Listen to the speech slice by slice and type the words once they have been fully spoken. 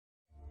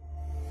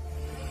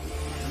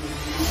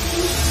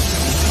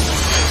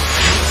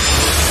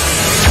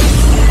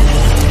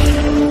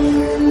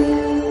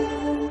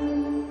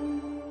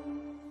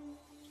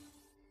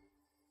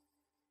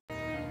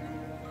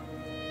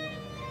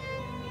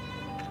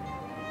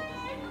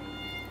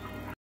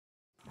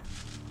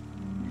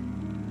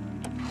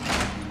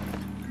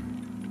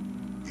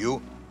You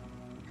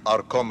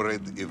are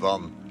Comrade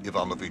Ivan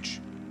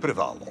Ivanovich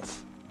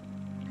Privalov.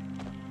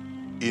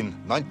 In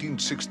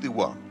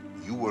 1961,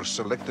 you were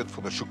selected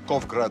for the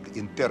Shukovgrad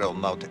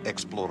Interonaut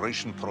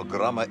Exploration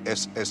Program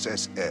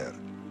SSSR.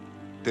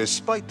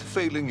 Despite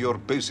failing your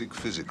basic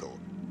physical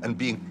and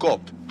being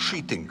caught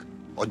cheating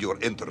on your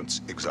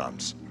entrance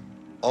exams,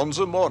 on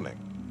the morning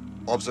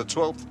of the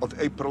 12th of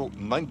April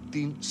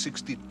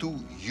 1962,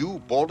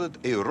 you boarded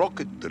a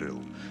rocket drill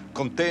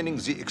containing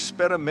the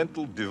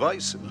experimental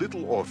device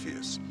Little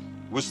Orpheus,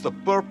 with the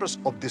purpose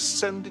of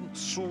descending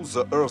through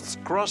the Earth's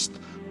crust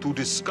to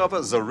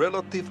discover the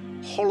relative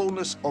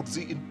hollowness of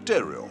the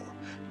interior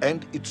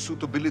and its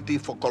suitability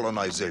for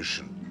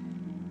colonization.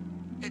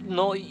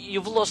 No,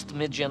 you've lost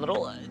me,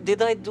 General.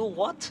 Did I do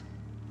what?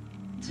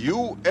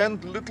 You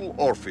and Little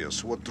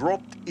Orpheus were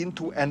dropped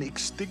into an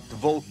extinct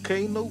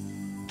volcano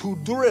to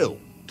drill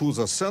to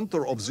the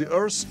center of the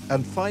Earth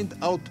and find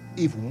out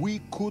if we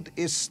could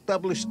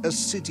establish a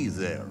city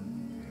there.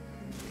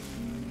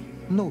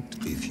 Note,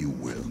 if you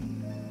will,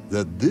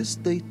 that this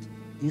date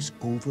is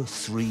over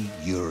 3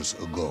 years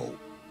ago.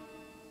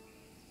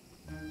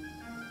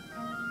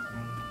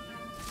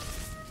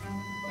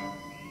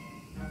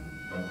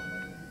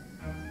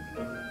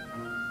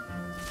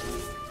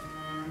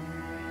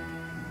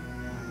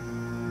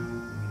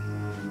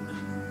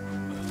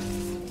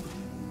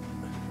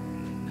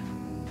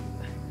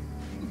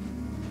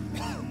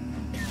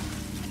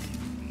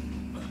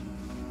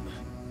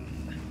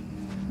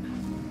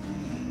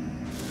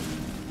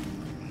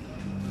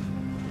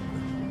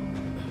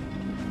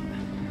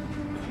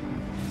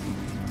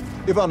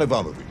 Ivan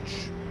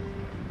Ivanovich,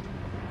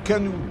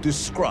 can you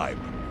describe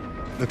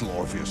Little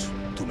Orpheus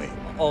to me?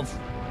 Of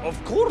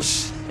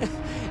course.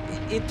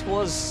 It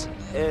was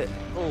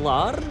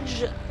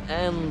large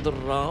and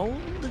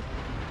round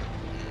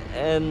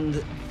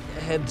and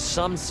had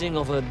something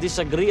of a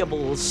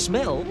disagreeable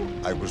smell.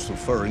 I was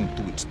referring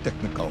to its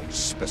technical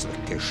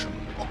specification.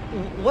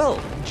 Well,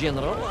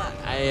 General,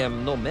 I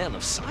am no man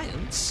of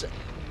science,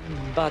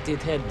 but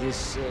it had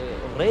this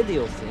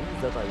radio thing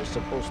that I was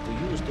supposed to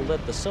use to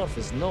let the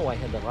surface know I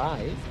had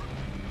arrived.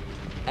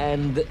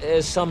 And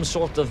some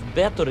sort of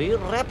battery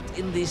wrapped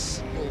in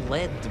this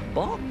lead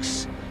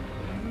box.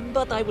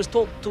 But I was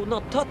told to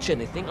not touch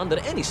anything under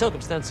any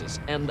circumstances.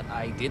 And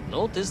I did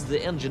notice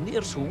the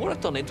engineers who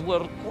worked on it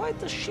were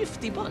quite a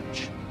shifty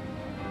bunch.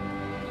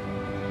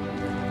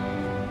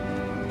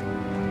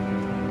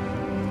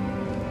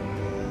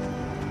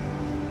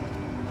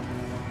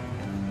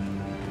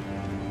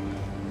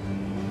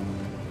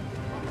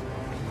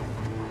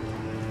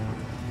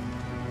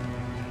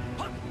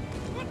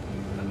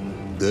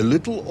 The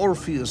Little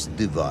Orpheus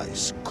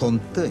device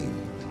contained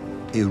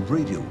a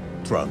radio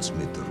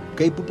transmitter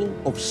capable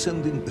of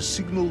sending a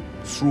signal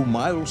through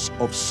miles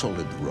of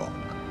solid rock.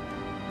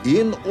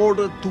 In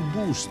order to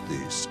boost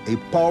this, a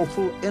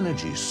powerful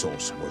energy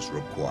source was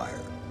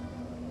required.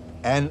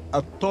 An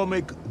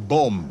atomic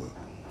bomb,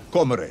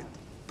 Comrade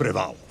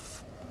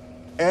Privalov.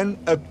 An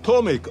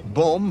atomic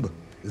bomb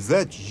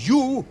that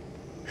you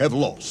have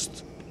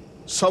lost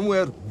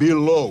somewhere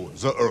below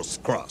the Earth's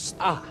crust.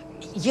 Ah,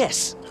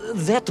 yes,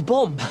 that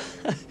bomb.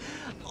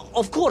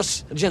 Of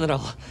course,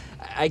 General.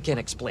 I can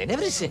explain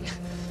everything.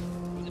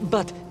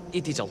 But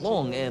it is a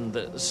long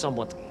and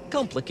somewhat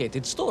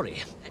complicated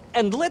story.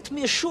 And let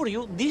me assure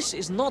you, this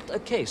is not a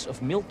case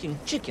of milking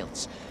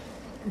chickens.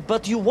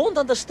 But you won't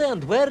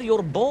understand where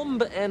your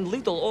bomb and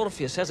Little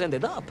Orpheus has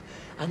ended up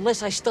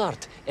unless I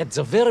start at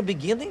the very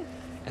beginning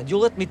and you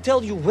let me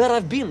tell you where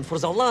I've been for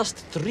the last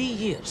 3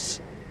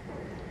 years.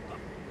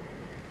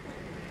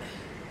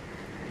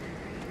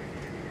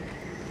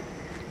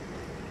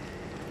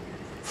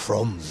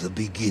 From the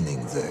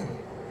beginning, then.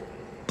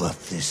 But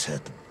this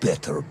had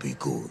better be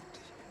good.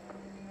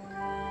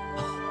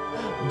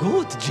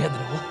 Good,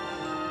 General.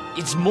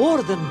 It's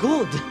more than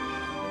good.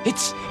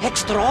 It's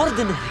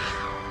extraordinary.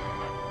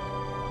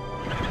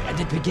 And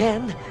it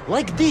began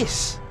like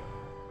this.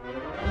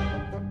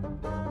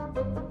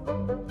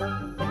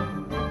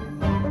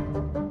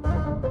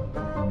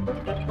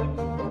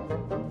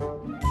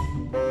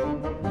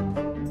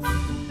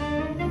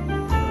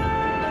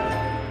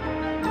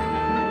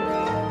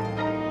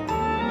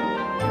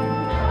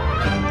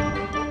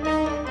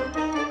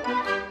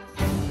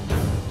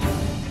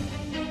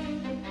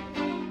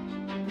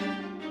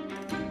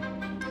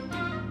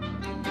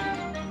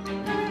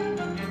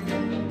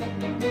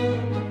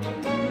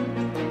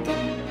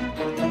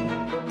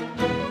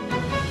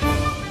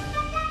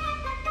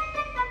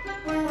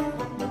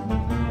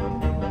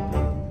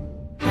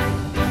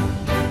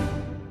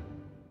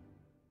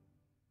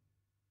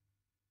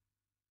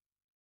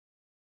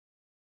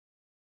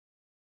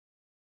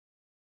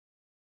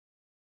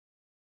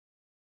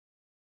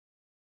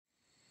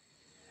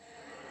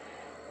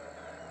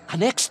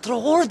 An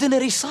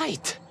extraordinary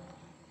sight.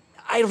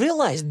 I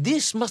realized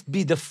this must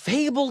be the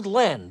fabled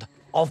land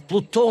of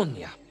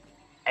Plutonia,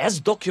 as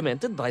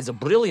documented by the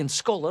brilliant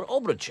scholar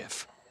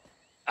Obruchev.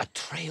 A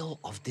trail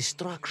of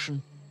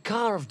destruction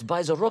carved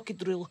by the rocket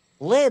drill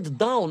led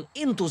down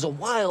into the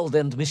wild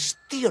and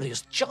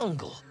mysterious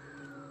jungle.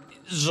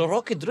 The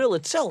rocket drill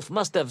itself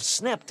must have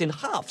snapped in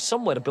half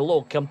somewhere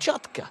below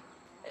Kamchatka.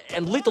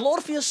 And little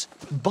Orpheus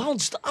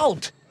bounced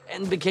out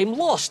and became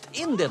lost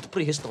in that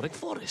prehistoric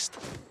forest.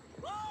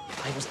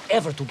 If I was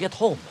ever to get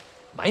home,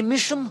 my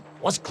mission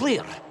was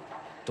clear: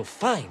 to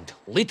find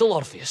little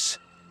Orpheus.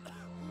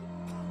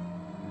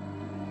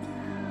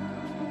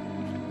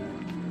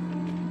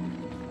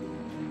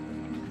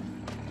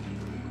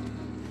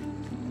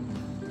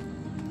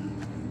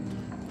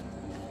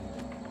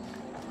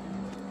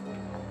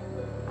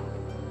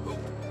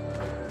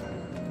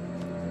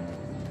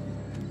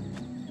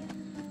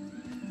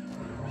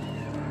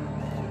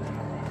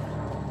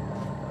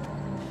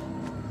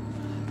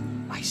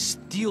 I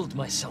steeled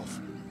myself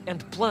and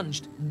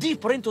plunged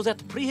deeper into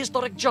that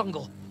prehistoric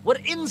jungle where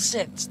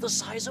insects the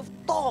size of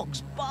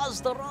dogs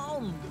buzzed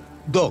around.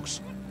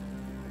 Dogs?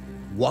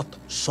 What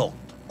sort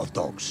of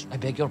dogs? I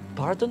beg your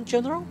pardon,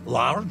 General?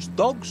 Large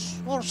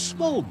dogs or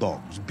small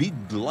dogs? Big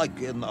like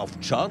an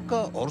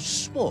ovcharka or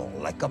small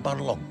like a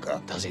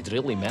barlonka? Does it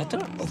really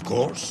matter? Of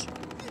course.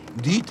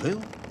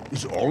 Detail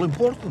is all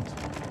important.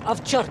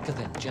 Ovcharka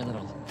then,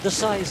 General. The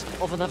size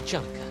of an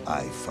ovcharka.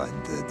 I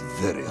find it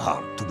very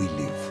hard to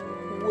believe.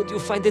 Would you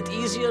find it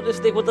easier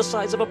if they were the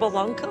size of a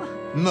balanka?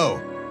 No.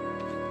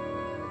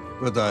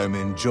 But I am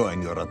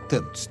enjoying your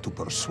attempts to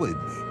persuade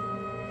me.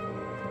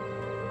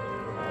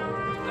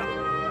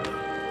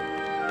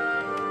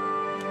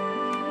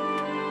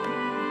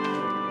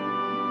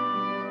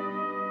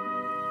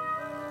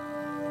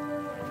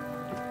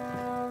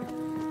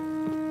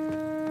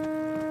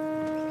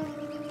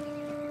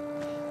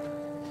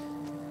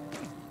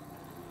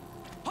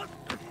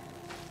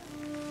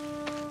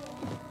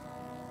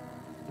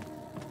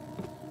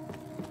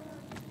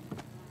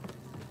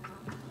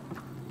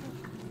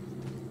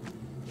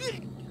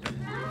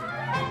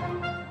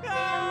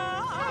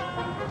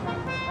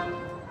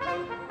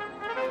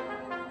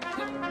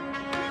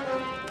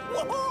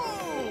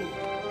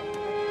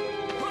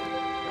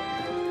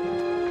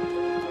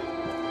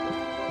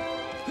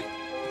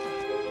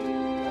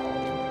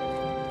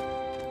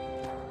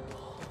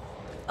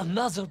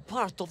 Another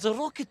part of the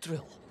rocket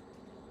drill.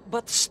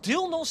 But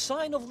still no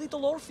sign of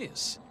little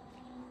Orpheus.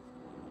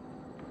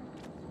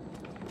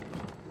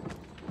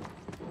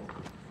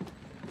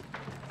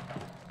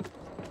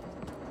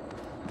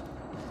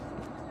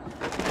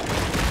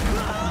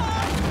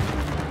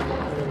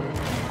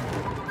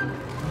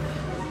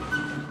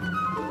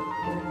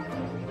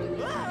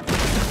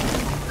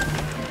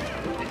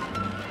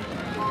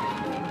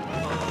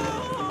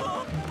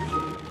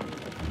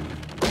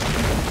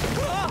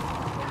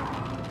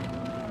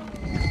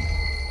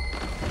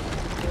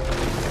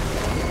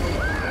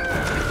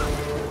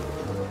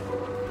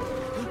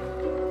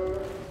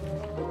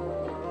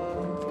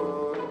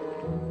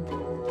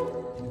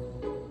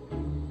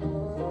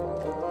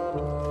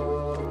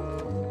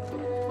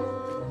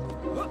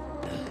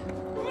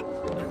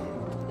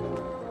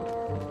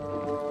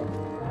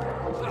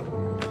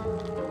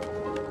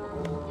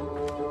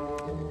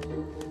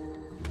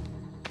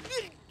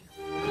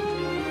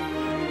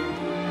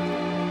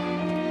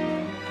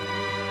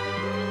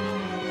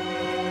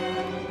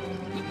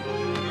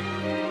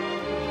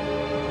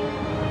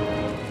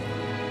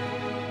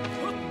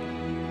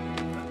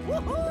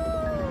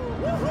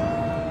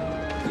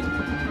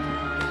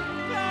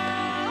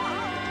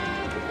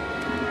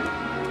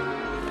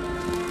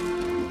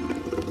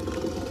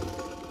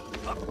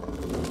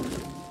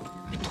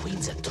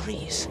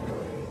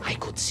 I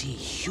could see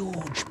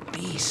huge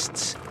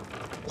beasts,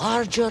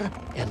 larger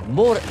and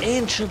more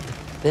ancient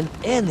than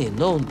any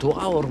known to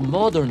our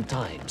modern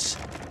times.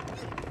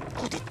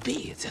 Could it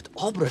be that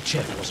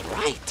Obrachev was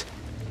right?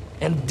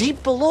 And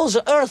deep below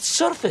the Earth's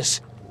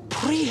surface,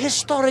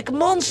 prehistoric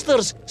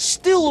monsters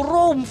still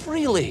roam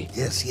freely?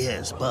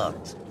 Yes,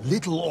 but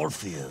little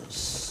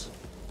Orpheus...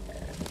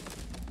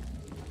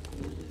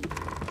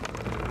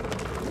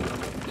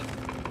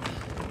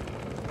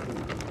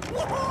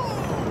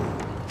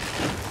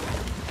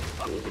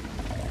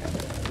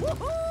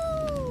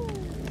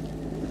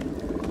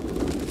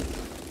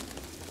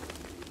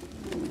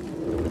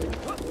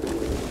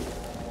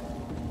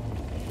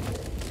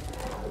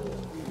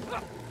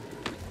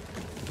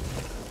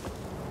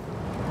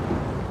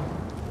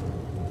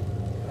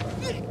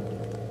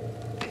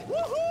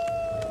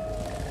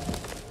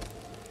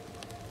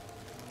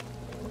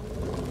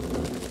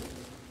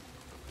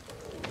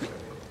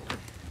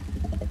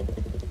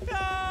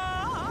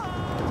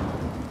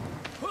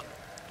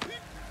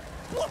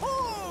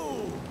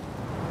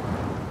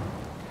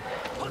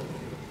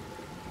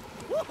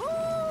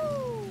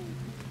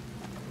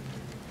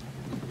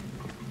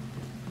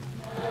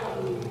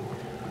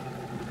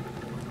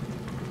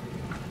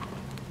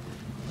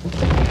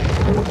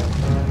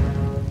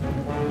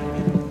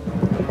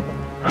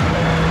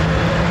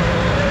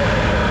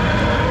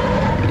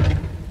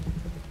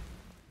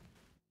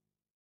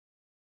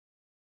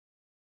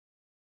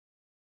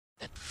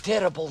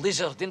 Terrible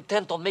lizard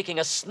intent on making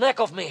a snack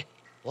of me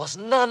was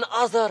none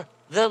other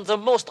than the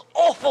most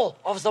awful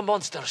of the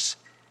monsters,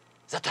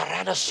 the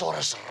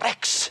Tyrannosaurus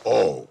Rex.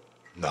 Oh,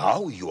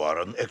 Now you are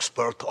an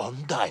expert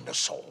on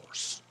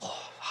dinosaurs.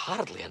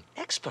 Hardly an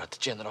expert,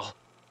 General.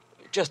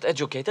 Just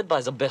educated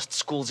by the best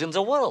schools in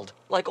the world,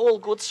 like all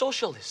good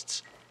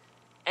socialists.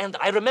 And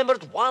I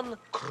remembered one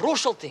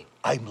crucial thing.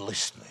 I'm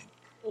listening.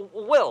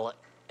 Well,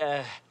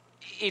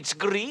 its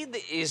greed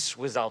is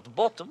without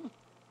bottom,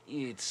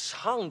 its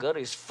hunger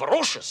is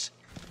ferocious,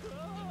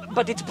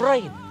 but its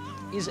brain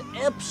is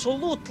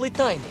absolutely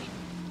tiny.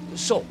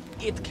 So,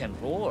 it can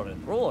roar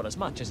and roar as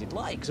much as it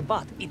likes,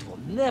 but it will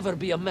never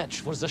be a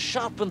match for the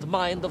sharpened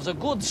mind of the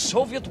good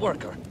Soviet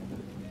worker.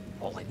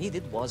 All I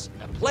needed was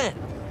a plan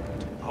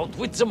to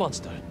outwit the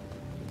monster.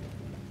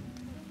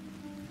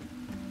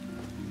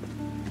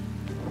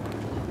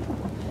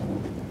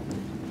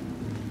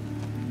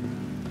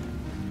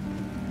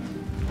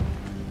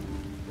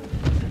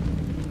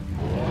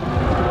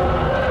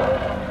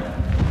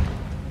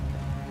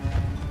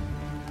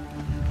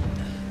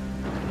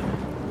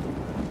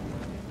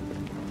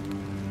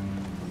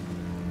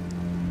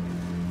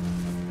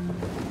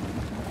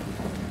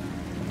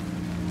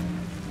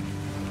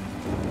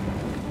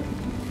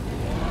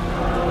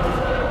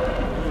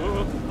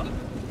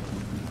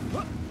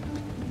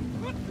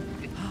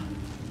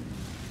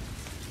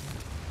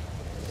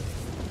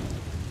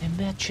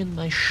 Imagine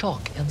my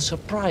shock and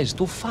surprise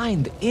to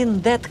find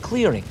in that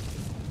clearing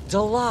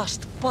the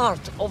last part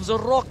of the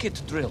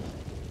rocket drill.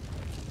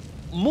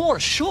 More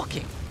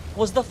shocking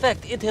was the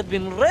fact it had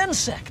been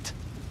ransacked.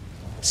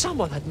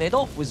 Someone had made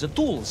off with the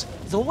tools,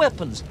 the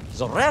weapons,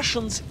 the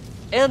rations,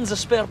 and the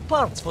spare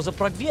parts for the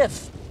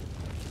Pragviev.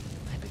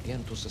 I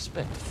began to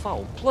suspect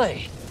foul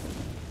play.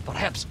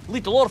 Perhaps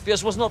little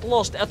Orpheus was not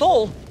lost at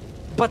all,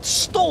 but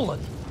stolen.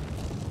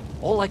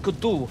 All I could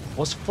do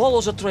was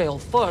follow the trail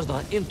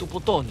further into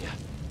Plutonia.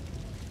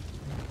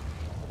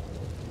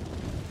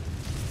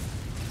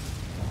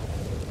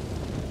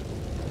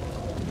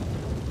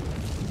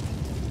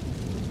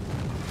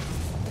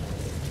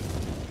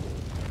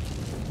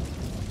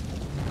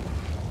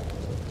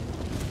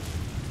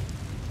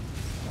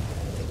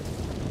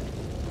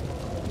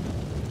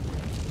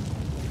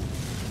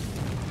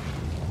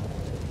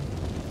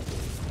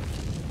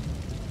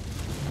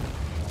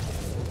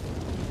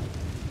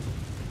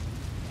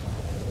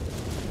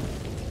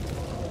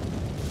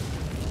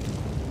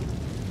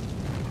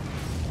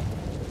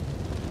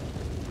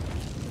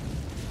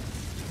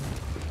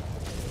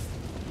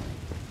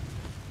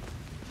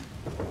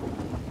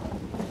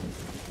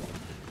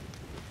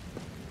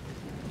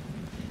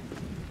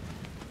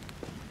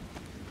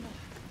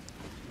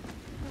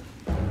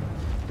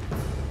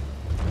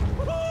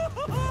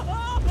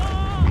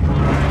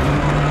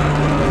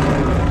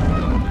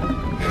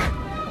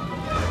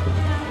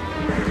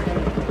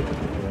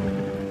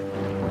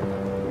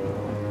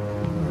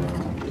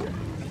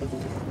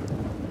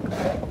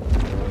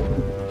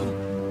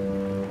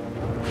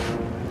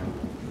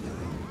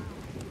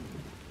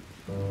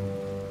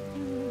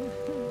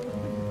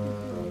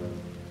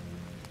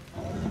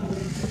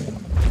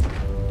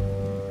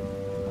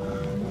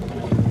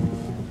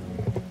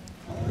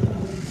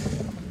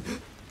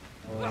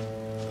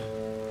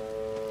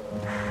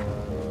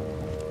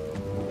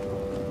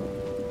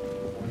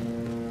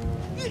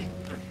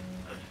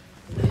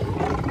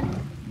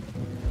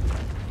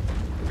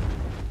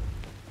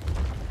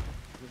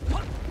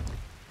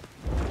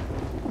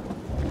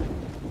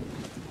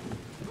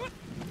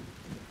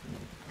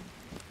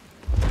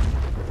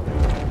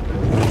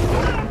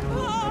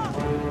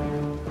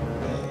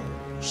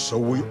 So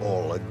we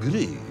all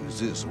agree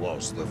this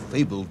was the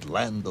fabled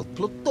land of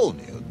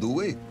Plutonia, do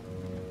we?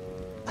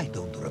 I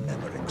don't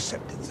remember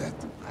accepting that.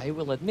 I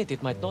will admit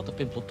it might not have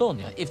been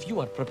Plutonia if you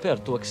are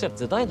prepared to accept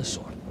the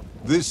dinosaur.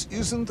 This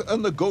isn't a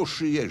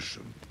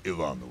negotiation,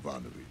 Ivan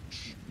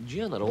Ivanovich.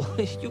 General,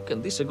 you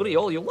can disagree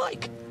all you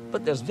like,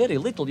 but there's very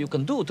little you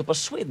can do to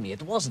persuade me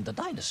it wasn't a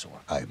dinosaur.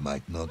 I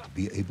might not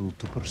be able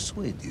to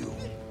persuade you,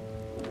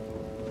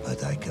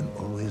 but I can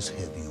always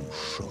have you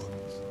shot.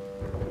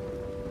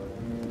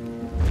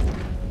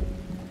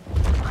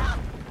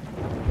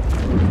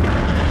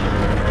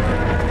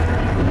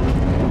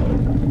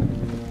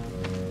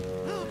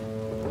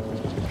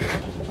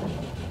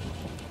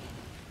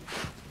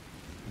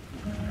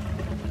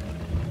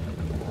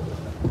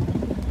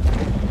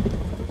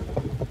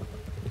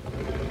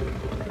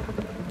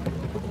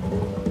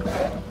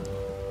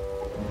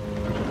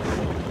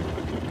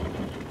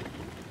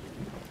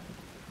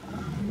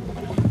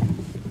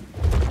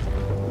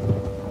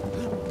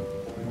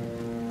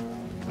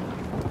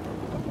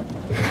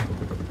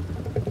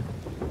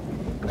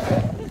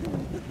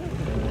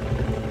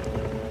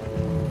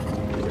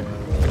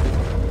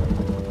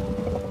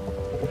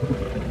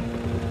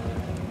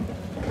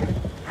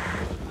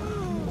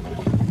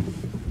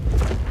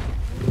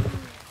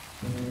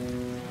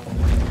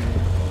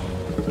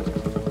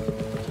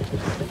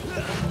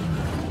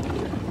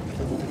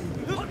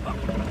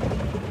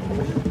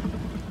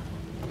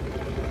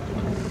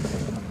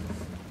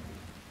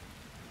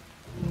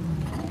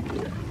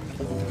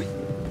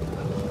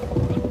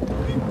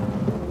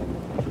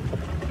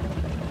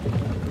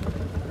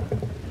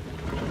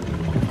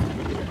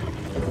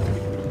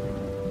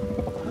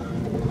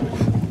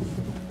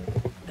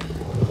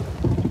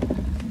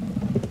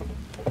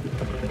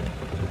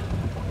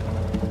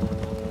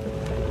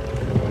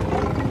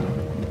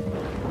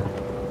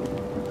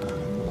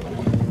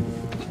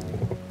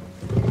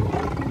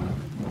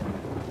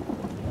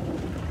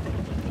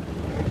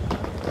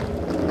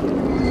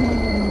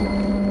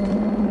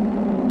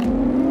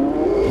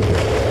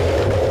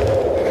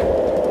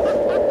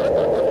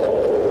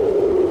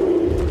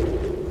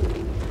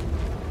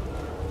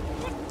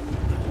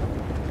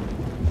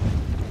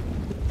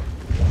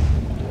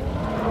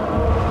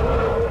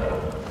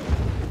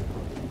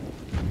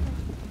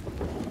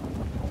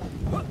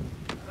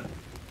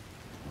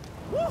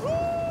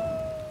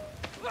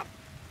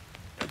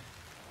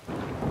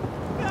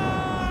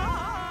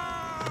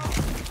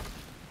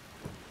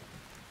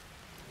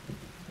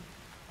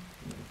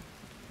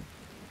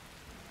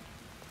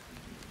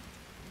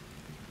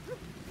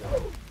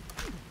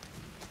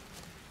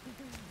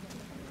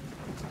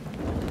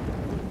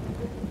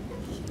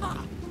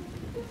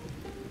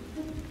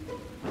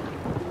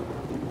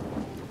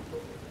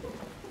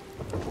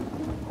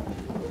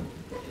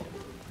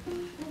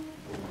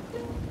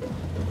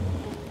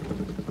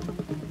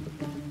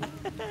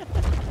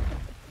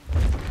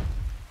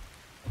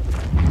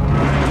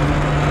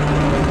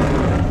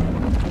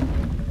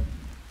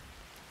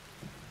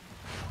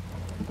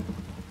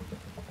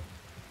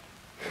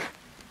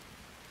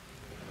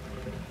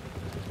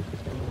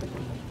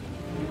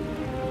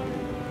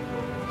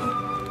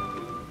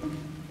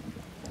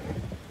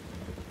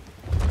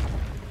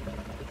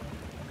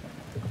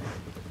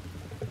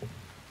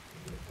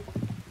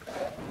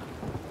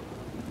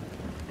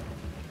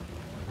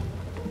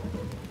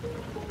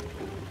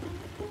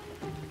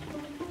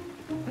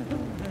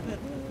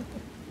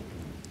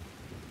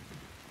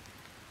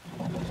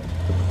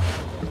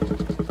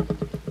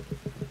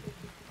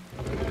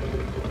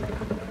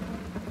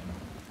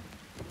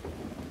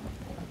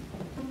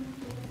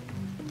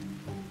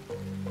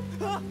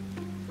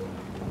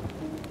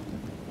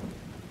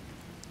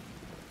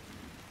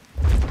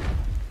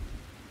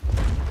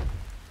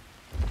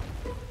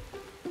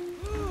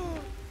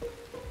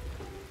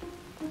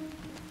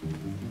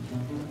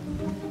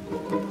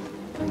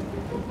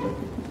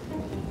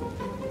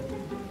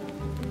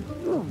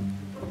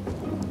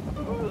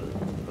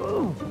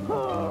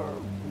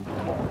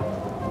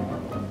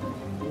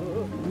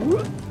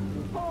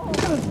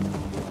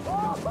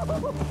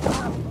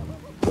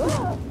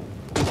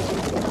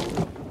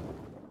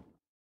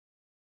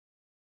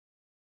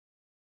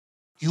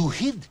 You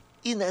hid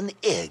in an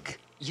egg.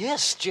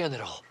 Yes,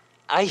 General.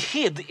 I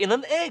hid in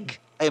an egg.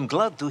 I am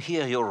glad to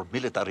hear your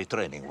military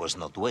training was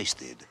not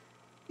wasted.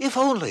 If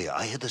only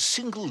I had a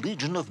single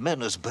legion of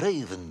men as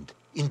brave and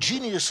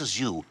ingenious as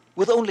you,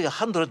 with only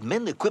 100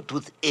 men equipped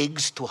with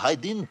eggs to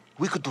hide in,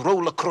 we could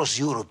roll across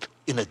Europe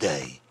in a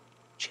day.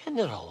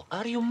 General,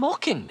 are you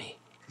mocking me?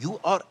 You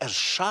are as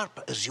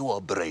sharp as you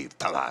are brave,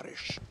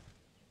 Tavarish.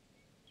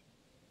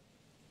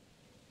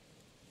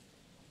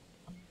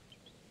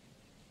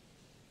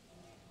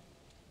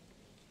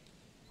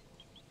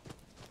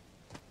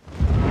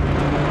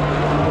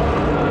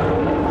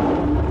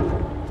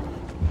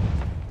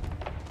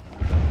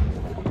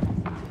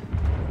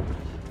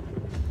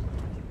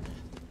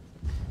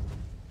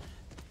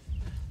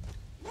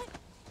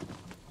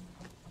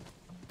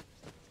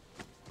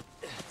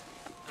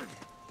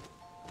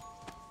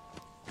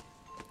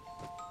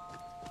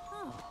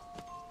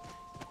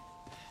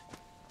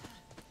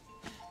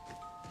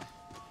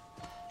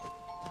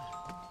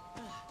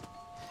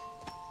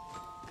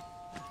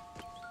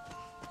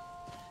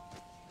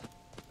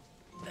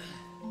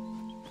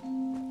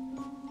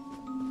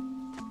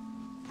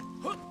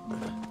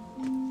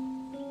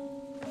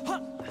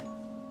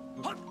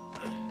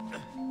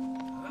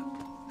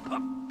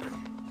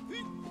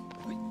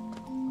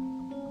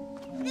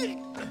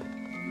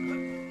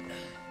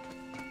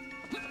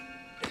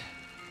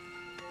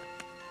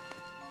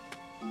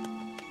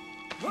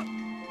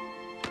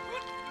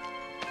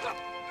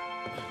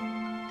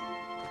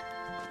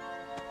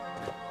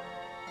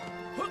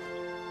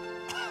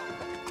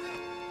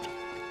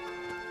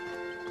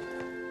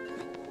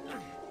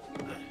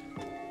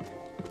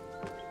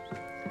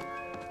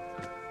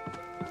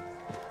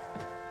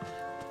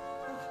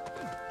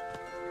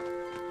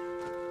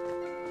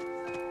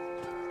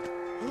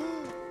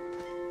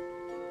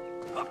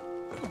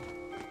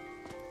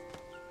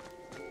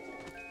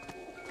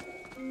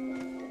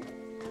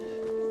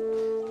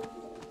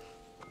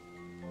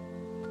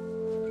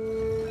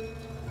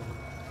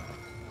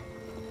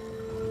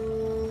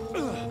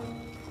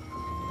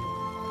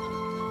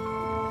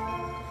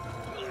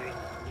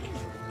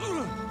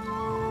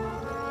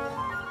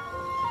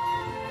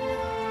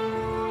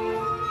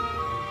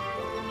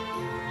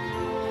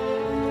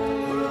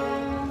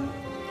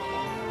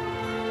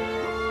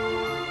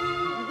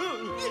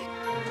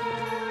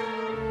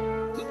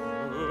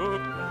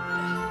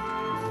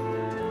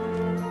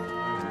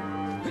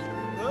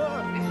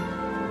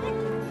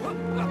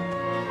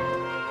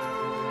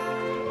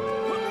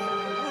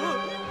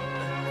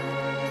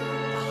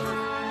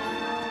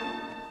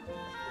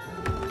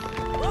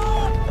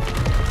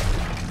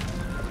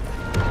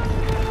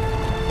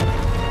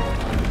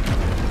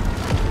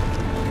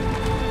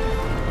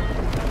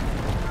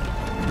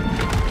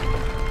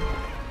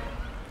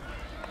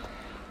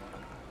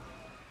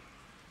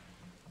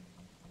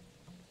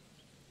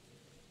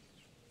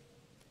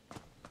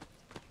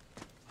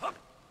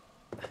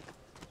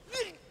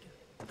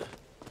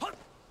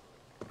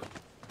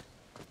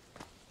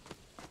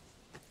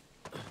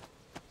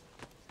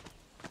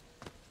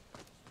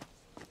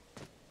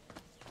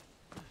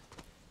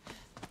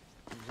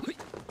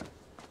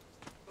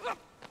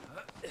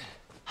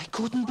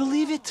 Couldn't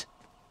believe it.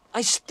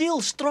 I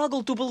still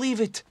struggle to believe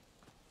it.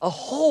 A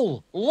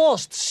whole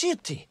lost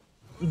city,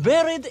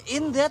 buried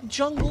in that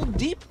jungle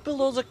deep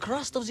below the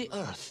crust of the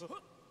earth.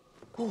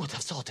 Who would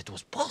have thought it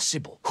was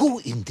possible? Who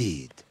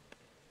indeed?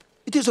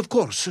 It is, of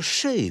course, a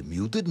shame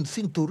you didn't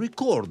think to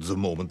record the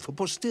moment for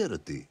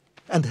posterity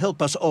and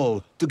help us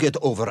all to get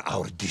over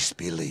our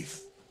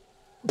disbelief.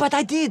 But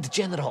I did,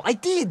 General, I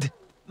did.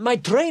 My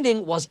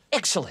training was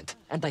excellent,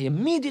 and I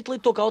immediately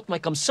took out my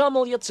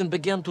komsomolets and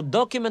began to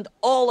document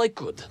all I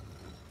could.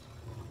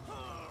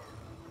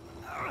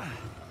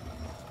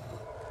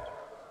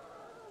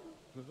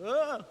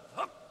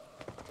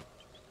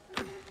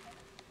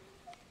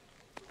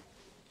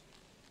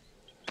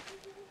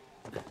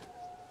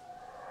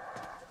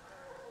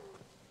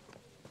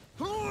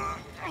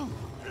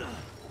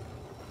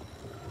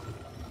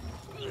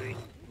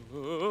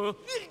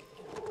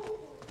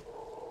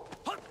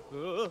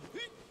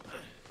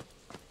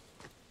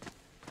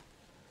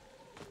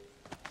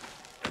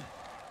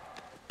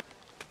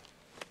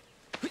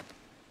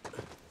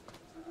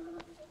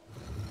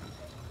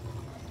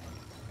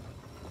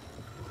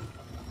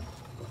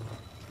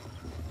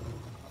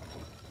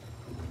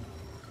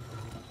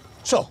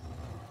 So,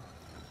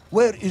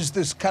 where is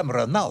this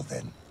camera now,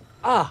 then?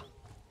 Ah,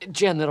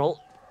 General,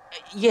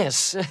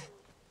 yes.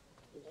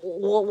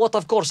 What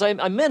of course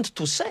I meant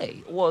to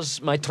say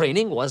was my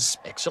training was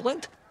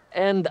excellent,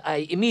 and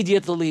I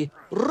immediately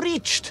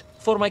reached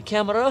for my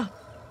camera,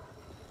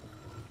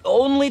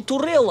 only to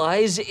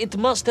realize it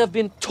must have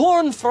been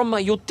torn from my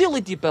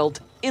utility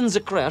belt in the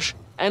crash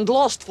and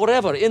lost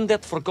forever in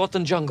that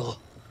forgotten jungle.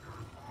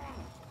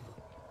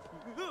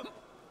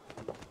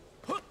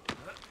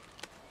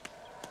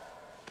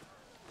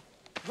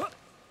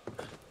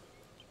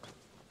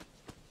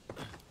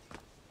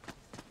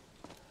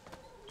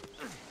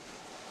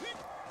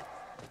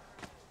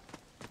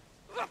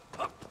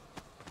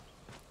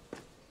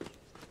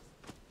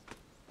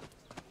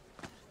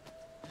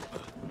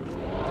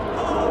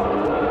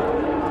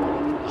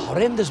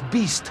 Horrendous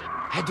beast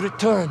had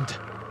returned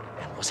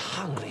and was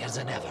hungrier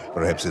than ever.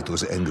 Perhaps it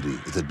was angry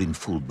it had been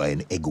fooled by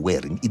an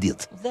egg-wearing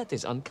idiot. That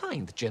is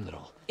unkind,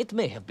 General. It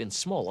may have been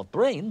small of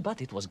brain, but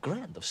it was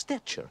grand of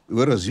stature.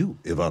 Whereas you,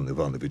 Ivan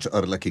Ivanovich,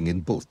 are lacking in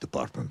both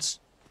departments.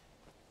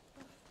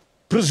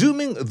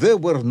 Presuming there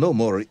were no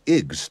more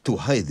eggs to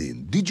hide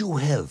in, did you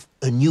have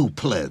a new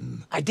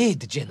plan? I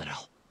did,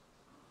 General.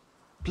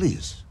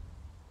 Please,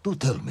 do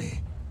tell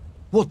me,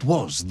 what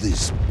was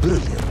this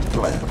brilliant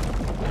plan?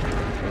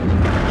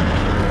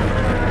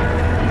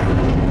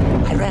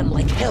 I ran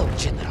like hell,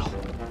 General.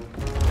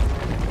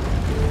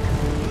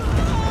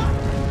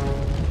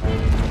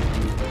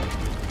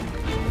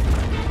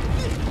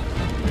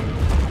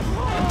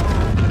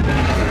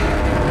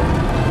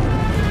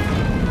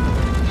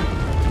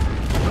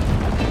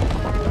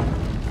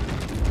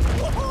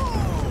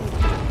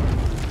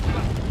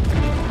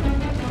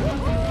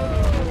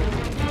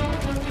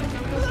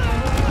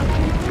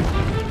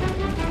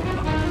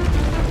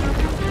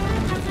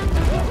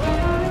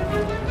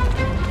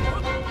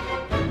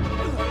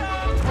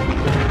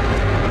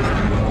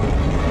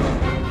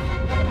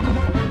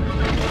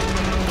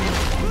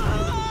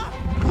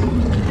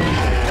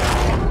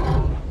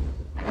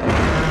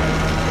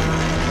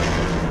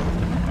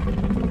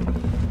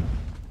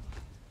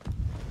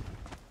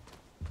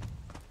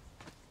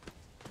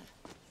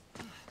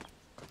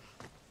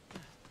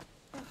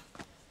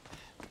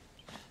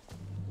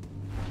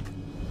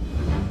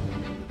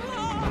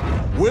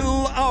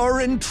 Will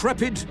our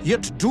intrepid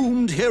yet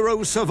doomed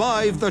hero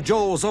survive the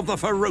jaws of the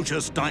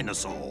ferocious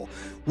dinosaur?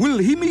 Will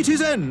he meet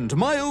his end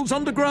miles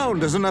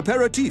underground as an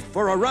aperitif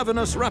for a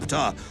ravenous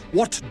raptor?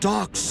 What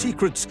dark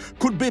secrets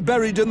could be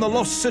buried in the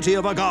lost city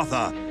of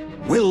Agartha?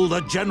 Will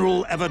the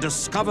general ever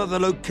discover the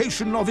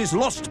location of his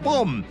lost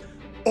bomb?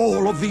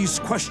 All of these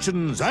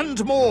questions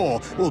and more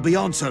will be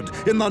answered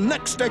in the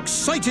next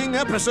exciting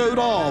episode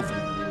of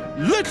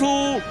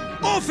Little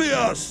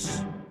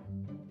Orpheus!